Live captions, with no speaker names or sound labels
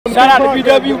Shout out to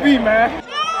BWB, man.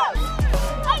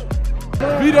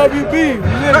 BWB,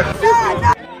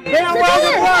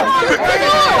 bandwagon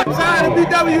buffs. Shout out to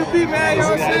BWB, man. You know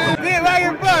what I'm saying?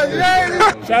 Bandwagon buffs,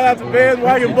 man. Shout out to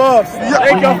bandwagon buffs.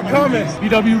 Thank y'all for coming.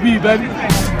 BWB,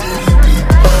 baby.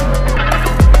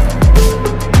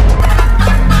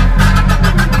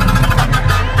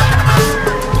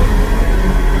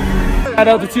 Shout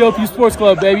out to TOP Sports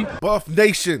Club, baby. Buff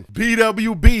Nation,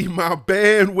 BWB, my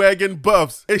bandwagon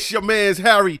buffs. It's your man's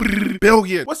Harry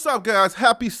Billion. What's up, guys?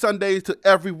 Happy Sunday to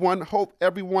everyone. Hope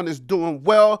everyone is doing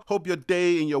well. Hope your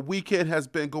day and your weekend has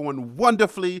been going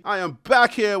wonderfully. I am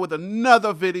back here with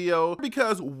another video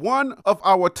because one of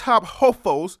our top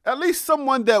hopefos, at least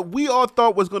someone that we all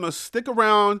thought was going to stick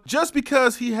around just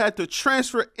because he had to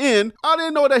transfer in, I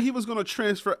didn't know that he was going to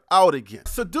transfer out again.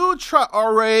 Seydou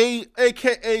Traore,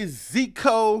 aka Zico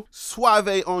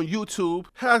Suave on YouTube,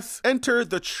 has entered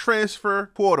the transfer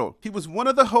portal. He was one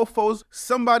of the hopefos,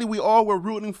 somebody we all were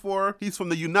rooting for. He's from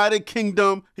the United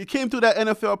Kingdom. He came through that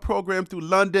NFL program through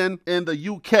London and the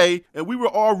UK, and we were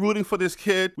all rooting for this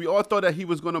kid. We all thought that he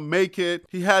was going to make it.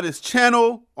 He had his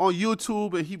channel on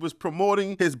YouTube and he was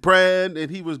promoting his brand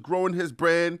and he was growing his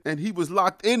brand and he was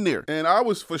locked in there. And I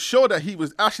was for sure that he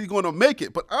was actually going to make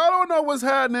it, but I don't know what's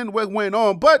happening, what went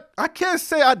on, but I can't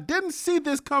say I didn't see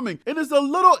this coming. It is a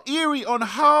little eerie on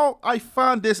how I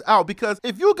found this out, because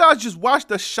if you guys just watched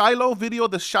the Shiloh video,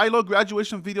 the Shiloh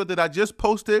graduation video that I just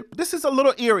posted, this is a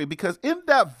little eerie because in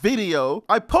that video,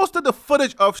 I posted the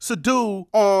footage of Seydou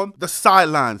on the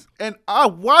sidelines and I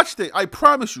watched it. I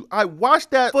promise you, I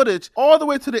watched that footage all the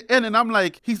way to the end and I'm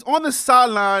like, he's on the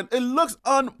sideline. It looks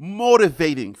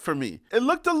unmotivating for me. It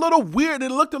looked a little weird.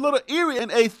 It looked a little eerie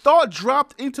and a thought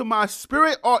dropped into my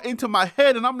spirit or into my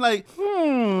head and I'm like,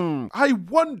 I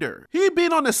wonder. He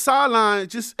being on the sideline,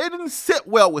 it didn't sit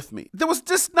well with me. There was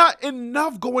just not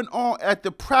enough going on at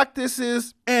the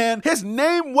practices and his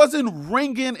name wasn't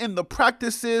ringing in the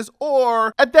practices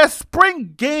or at that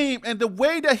spring game, and the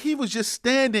way that he was just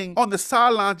standing on the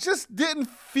sideline just didn't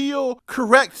feel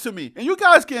correct to me. And you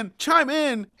guys can chime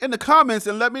in the comments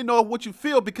and let me know what you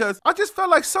feel, because I just felt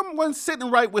like someone's sitting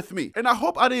right with me. And I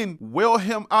hope I didn't will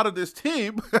him out of this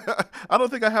team. I don't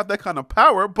think I have that kind of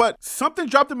power, but something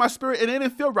dropped in my spirit and it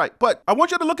didn't feel right. But I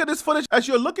want you to look at this footage. As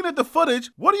you're looking at the footage,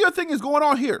 what do you think is going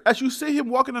on here? As you see him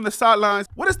walking on the sidelines,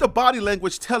 what is the body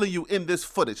language telling you in this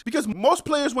footage? Because most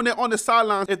players, when they're on the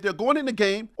sidelines, if they're going in the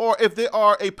game or if they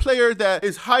are a player that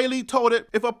is highly touted,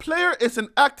 if a player is an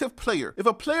active player, if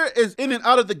a player is in and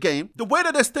out of the game, the way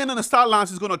that they're standing on the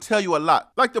sidelines is going to tell you a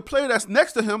lot. Like the player that's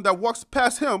next to him, that walks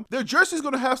past him, their jersey is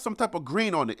going to have some type of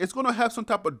green on it. It's going to have some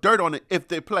type of dirt on it if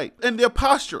they play. And their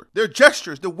posture, their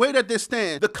gestures, the way that they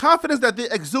stand, the confidence that they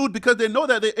exude because they know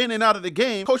that they're in and out of the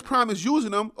game, Coach Prime is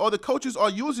using them or the coaches are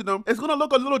using them, it's going to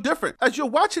look a little different. As you're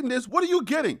watching this, what are you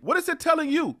getting? What is it telling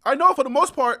you? I know for the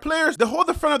most part, players, they hold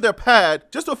the front of their pad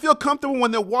just to feel comfortable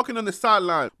when they're walking on the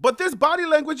sideline. But this body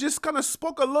language just kind of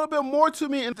spoke a little bit more to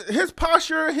me. And his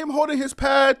posture, him holding his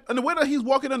pad, and the way that he's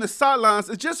walking on the sidelines,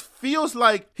 it just feels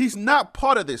like he's not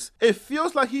part of this. It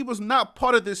feels like he was not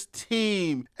part of this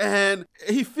team. And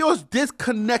he feels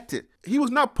disconnected. He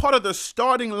was not part of the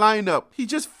starting lineup. He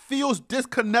just feels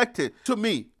disconnected to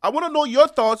me. I want to know your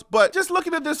thoughts, but just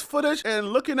looking at this footage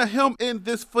and looking at him in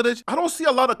this footage, I don't see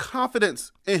a lot of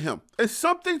confidence in him. And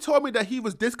something told me that he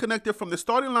was disconnected from the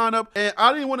starting lineup, and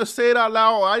I didn't want to say it out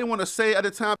loud, or I didn't want to say it at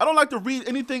the time. I don't like to read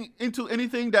anything into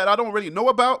anything that I don't really know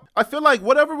about. I feel like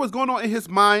whatever was going on in his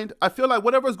mind, I feel like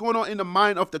whatever was going on in the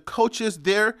mind of the coaches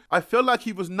there, I feel like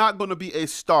he was not going to be a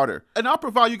starter. And I'll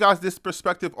provide you guys this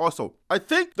perspective also. I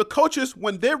think the coaches,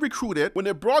 when they recruited, when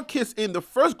they brought kids in, the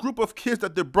first group of kids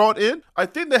that they brought in, I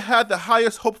think they had the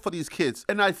highest hope for these kids.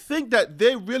 And I think that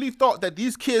they really thought that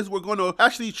these kids were going to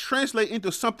actually translate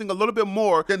into something a little bit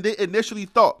more than they initially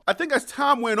thought. I think as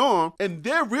time went on and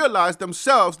they realized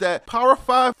themselves that Power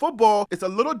 5 football is a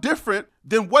little different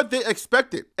than what they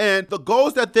expected. And the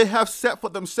goals that they have set for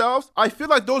themselves, I feel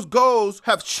like those goals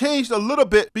have changed a little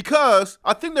bit because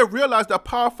I think they realized that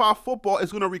Power 5 football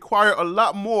is going to require a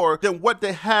lot more than what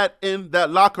they had in that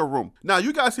locker room. Now,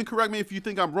 you guys can correct me if you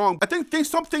think I'm wrong. I think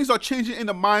some things are changing in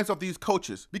the minds of these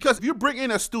coaches, because if you bring in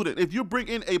a student, if you bring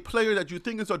in a player that you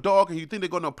think is a dog and you think they're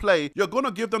going to play, you're going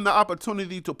to give them the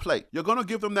opportunity to play. You're going to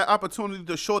give them the opportunity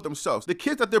to show themselves. The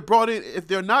kids that they brought in, if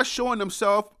they're not showing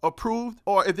themselves approved,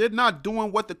 or if they're not doing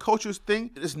doing what the coaches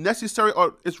think is necessary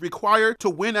or is required to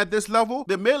win at this level,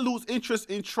 they may lose interest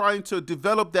in trying to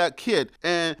develop that kid,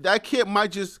 and that kid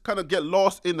might just kind of get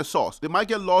lost in the sauce. They might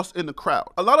get lost in the crowd.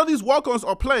 A lot of these walk-ons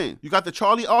are playing. You got the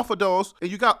Charlie Alphados,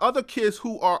 and you got other kids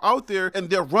who are out there and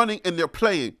they're running and they're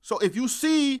playing. So if you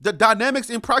see the dynamics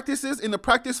in practices, in the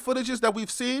practice footages that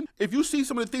we've seen, if you see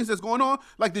some of the things that's going on,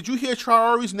 like did you hear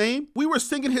Traore's name? We were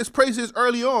singing his praises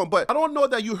early on, but I don't know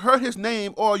that you heard his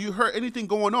name or you heard anything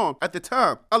going on at the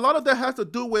time. A lot of that has to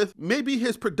do with maybe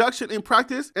his production in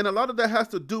practice, and a lot of that has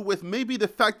to do with maybe the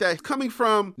fact that he's coming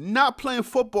from not playing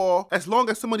football as long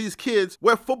as some of these kids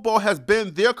where football has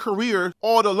been their career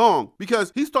all along,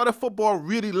 because he started football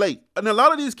really late. And a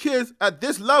lot of these kids at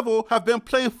this level have been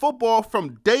playing football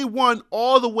from day one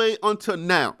all the way until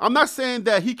now. I'm not saying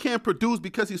that he can't produce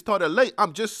because he started late.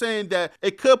 I'm just saying that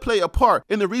it could play a part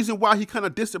in the reason why he kind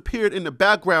of disappeared in the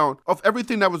background of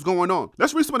everything that was going on.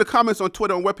 Let's read some of the comments on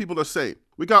Twitter on what people are saying.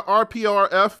 We got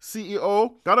RPRF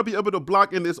CEO, gotta be able to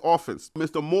block in this offense.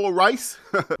 Mr. Moore Rice,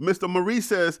 Mr. Marie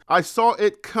says, I saw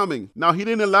it coming. Now, he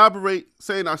didn't elaborate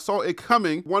saying I saw it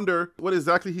coming. Wonder what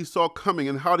exactly he saw coming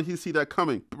and how did he see that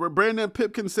coming. Brandon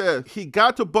Pipkin says, he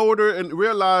got to Boulder and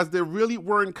realized they really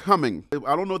weren't coming.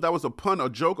 I don't know if that was a pun, a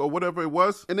joke, or whatever it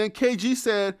was. And then KG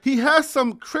said, he has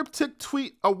some cryptic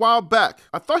tweet a while back.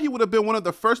 I thought he would have been one of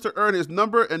the first to earn his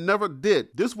number and never did.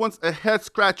 This one's a head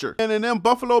scratcher. And then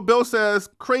Buffalo Bill says,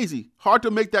 crazy. Hard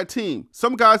to make that team.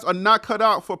 Some guys are not cut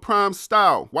out for prime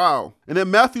style. Wow. And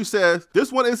then Matthew says,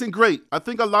 this one isn't great. I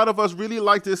think a lot of us really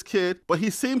like this kid, but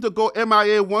he seemed to go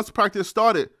MIA once practice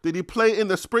started. Did he play in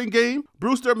the spring game?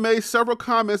 Brewster made several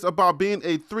comments about being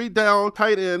a 3-down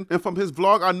tight end, and from his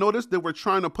vlog, I noticed they were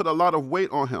trying to put a lot of weight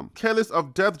on him. Careless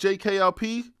of Death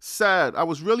JKLP, sad. I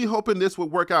was really hoping this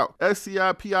would work out.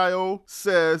 SCIPIO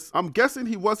says, I'm guessing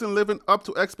he wasn't living up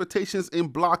to expectations in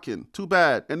blocking. Too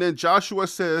bad. And then Joshua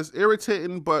says,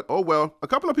 irritating, but oh well. A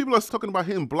couple of people are talking about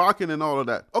him blocking and all of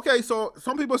that. Okay, so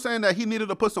some people are saying that he needed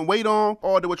to put some weight on,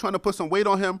 or they were trying to put some weight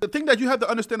on him. The thing that you have to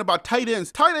understand about tight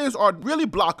ends are really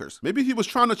blockers. Maybe he was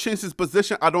trying to change his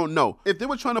position, I don't know. If they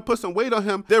were trying to put some weight on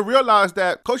him, they realized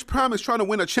that Coach Prime is trying to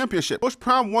win a championship. Coach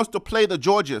Prime wants to play the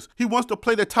Georgias. He wants to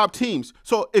play the top teams.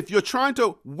 So if you're trying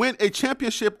to win a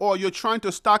championship or you're trying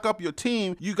to stock up your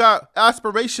team, you got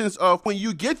aspirations of when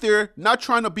you get there, not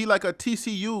trying to be like a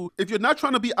TCU. If you're not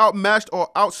trying to be outmatched or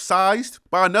outsized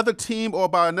by another team or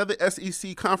by another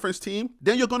SEC conference team,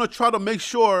 then you're going to try to make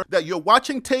sure that you're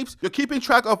watching tapes, you're keeping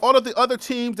track of all of the other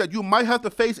teams that you might have to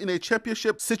face in a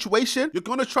championship situation. You're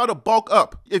going to try to bulk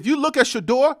up. If you look at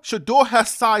Shador has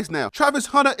size now. Travis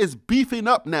Hunter is beefing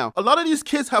up now. A lot of these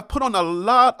kids have put on a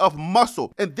lot of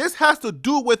muscle, and this has to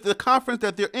do with the conference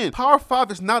that they're in. Power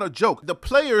 5 is not a joke. The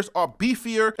players are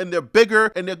beefier and they're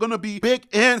bigger and they're going to be big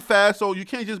and fast, so you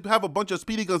can't just have a bunch of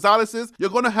Speedy Gonzalez's. You're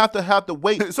going to have the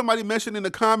weight. Somebody mentioned in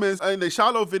the comments in the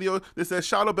Shiloh video, they said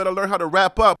Shiloh better learn how to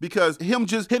wrap up because him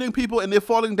just hitting people and they're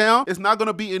falling down is not going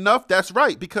to be enough. That's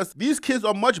right, because these kids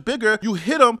are much bigger. You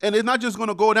hit them and they're not just going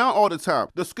to go down all the time.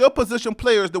 The skill position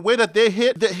players, the way that they're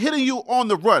hitting you on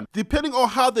the run. Depending on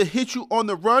how they hit you on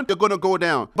the run, they're going to go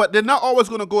down. But they're not always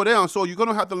going to go down, so you're going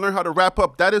to have to learn how to wrap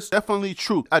up. That is definitely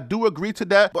true. I do agree to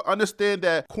that, but understand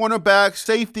that cornerbacks,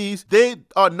 safeties, they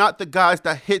are not the guys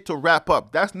that hit to wrap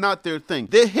up. That's not their thing.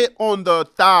 They hit on the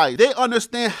thigh. They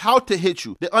understand how to hit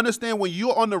you. They understand when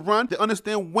you're on the run. They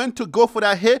understand when to go for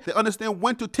that hit. They understand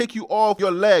when to take you off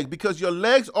your leg, because your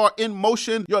legs are in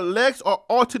motion. Your legs are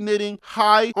alternating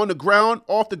high on the ground,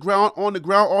 off the ground, on the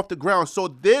ground, off the ground. So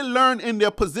they learn in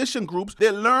their position groups.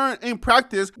 They learn in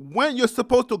practice when you're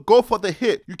supposed to go for the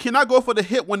hit. You cannot go for the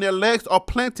hit when their legs are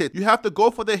planted. You have to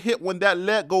go for the hit when that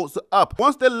leg goes up.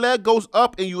 Once the leg goes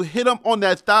up and you hit them on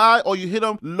that thigh, or you hit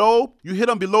them low, you hit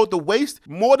them below the waist,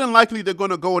 more than likely they're going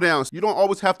to go down. So you don't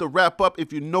always have to wrap up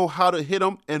if you know how to hit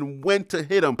them and when to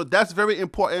hit them. So that's very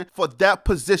important for that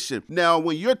position. Now,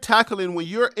 when you're tackling, when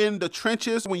you're in the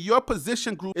trenches, when your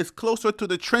position group is closer to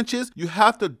the trenches, you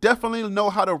have to definitely know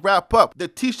how to wrap up. They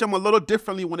teach them a little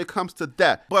differently when it comes to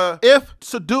that. But if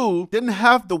Seydou didn't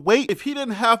have the weight, if he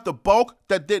didn't have the bulk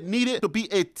that they needed to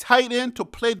be a tight end to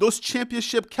play those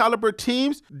championship caliber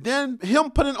teams, then him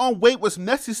putting on weight was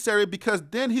necessary, because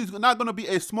then he's not going to be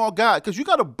a small guy, because you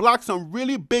got to block some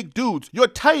really big dudes. You're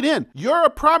tight end. Your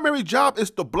primary job is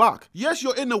to block. Yes,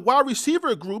 you're in the wide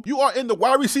receiver group. You are in the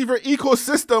wide receiver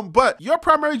ecosystem, but your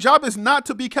primary job is not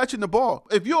to be catching the ball.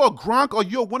 If you're a Gronk or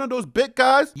you're one of those big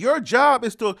guys, your job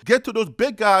is to get to those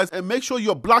big guys and make sure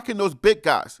you're blocking those big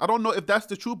guys. I don't know if that's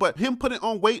the truth, but him putting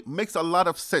on weight makes a lot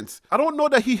of sense. I don't know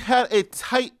that he had a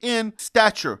tight end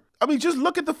stature. I mean, just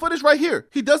look at the footage right here.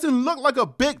 He doesn't look like a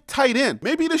big tight end.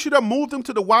 Maybe they should have moved him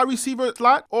to the wide receiver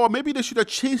slot, or maybe they should have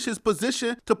changed his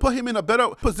position to put him in a better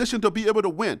position to be able to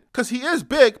win. Because he is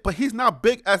big, but he's not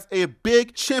big as a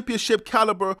big championship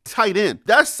caliber tight end.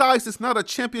 That size is not a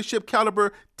championship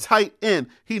caliber tight end.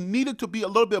 He needed to be a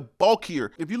little bit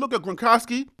bulkier. If you look at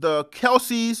Gronkowski, the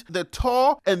Kelce's, they're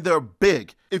tall and they're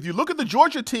big. If you look at the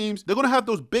Georgia teams, they're going to have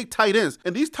those big tight ends.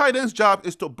 And these tight ends' job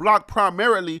is to block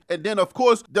primarily, and then, of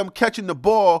course, them catching the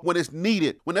ball when it's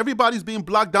needed. When everybody's being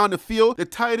blocked down the field, the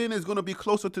tight end is going to be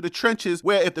closer to the trenches,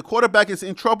 where if the quarterback is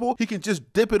in trouble, he can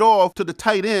just dip it off to the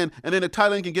tight end, and then the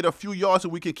tight end can get a few yards so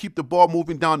we can keep the ball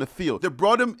moving down the field. They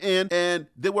brought him in, and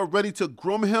they were ready to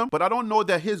groom him, but I don't know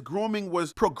that his grooming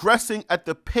was progressing at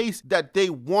the pace that they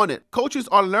wanted. Coaches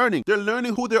are learning. They're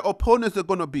learning who their opponents are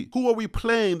going to be. Who are we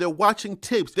playing? They're watching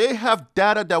tapes. They have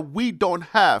data that we don't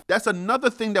have. That's another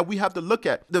thing that we have to look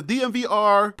at. The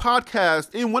DMVR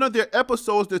podcast, in one of their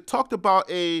episodes, they talked about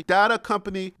a data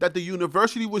company that the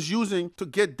university was using to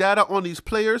get data on these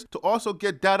players, to also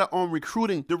get data on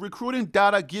recruiting. The recruiting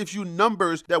data gives you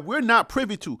numbers that we're not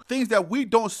privy to, things that we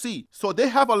don't see. So they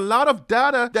have a lot of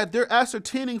data that they're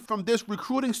ascertaining from this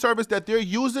recruiting service that they're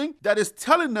using that is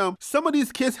telling them some of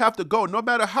these kids have to go. No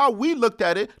matter how we looked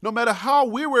at it, no matter how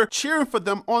we were cheering for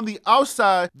them on the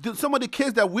outside, some of the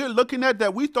kids that we're looking at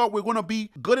that we thought were going to be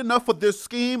good enough for this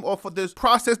scheme or for this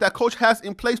process that coach has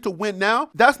in place to win now,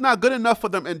 that's not good enough for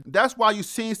them. And that's why you're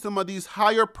seeing some of these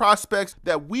higher prospects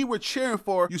that we were cheering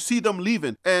for, you see them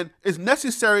leaving. And it's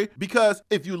necessary because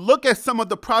if you look at some of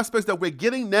the prospects that we're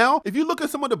getting now, if you look at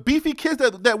some of the beefy kids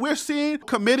that we're seeing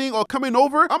committing or coming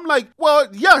over, I'm like, well,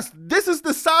 yes, this is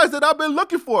the size that I've been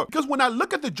looking for. Because when I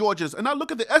look at the Georgias and I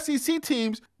look at the SEC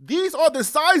teams, these are the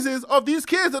sizes of these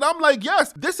kids that I'm like, yes,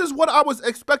 this is what I was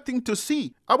expecting to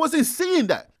see. I wasn't seeing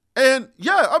that. And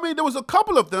yeah, I mean, there was a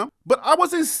couple of them, but I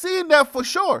wasn't seeing that for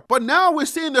sure. But now we're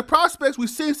seeing the prospects. We're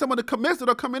seeing some of the commits that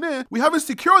are coming in. We haven't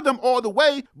secured them all the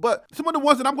way, but some of the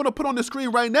ones that I'm going to put on the screen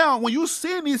right now, when you're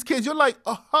seeing these kids, you're like,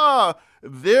 aha,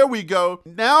 there we go.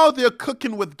 Now they're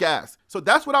cooking with gas. So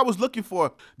that's what I was looking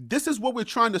for. This is what we're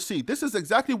trying to see. This is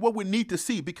exactly what we need to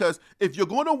see, because if you're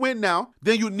going to win now,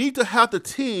 then you need to have the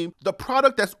team, the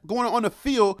product that's going on the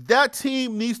field, that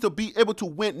team needs to be able to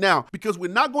win now, because we're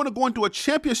not going to go into a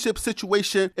championship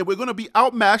situation and we're going to be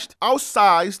outmatched,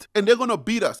 outsized, and they're going to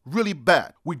beat us really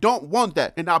bad. We don't want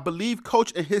that. And I believe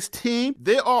coach and his team,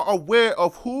 they are aware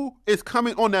of who is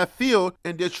coming on that field,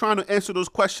 and they're trying to answer those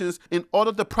questions in all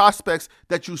of the prospects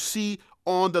that you see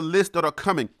on the list that are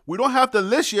coming. We don't have the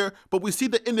list here, but we see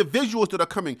the individuals that are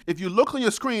coming. If you look on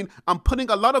your screen, I'm putting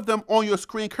a lot of them on your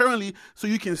screen currently so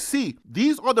you can see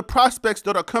these are the prospects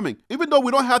that are coming. Even though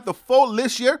we don't have the full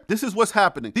list here, this is what's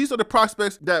happening. These are the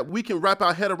prospects that we can wrap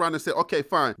our head around and say, okay,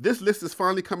 fine, this list is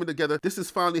finally coming together. This is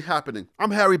finally happening.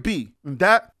 I'm Harry B, and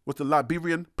that was the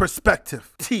Liberian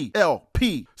Perspective.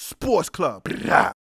 TLP Sports Club.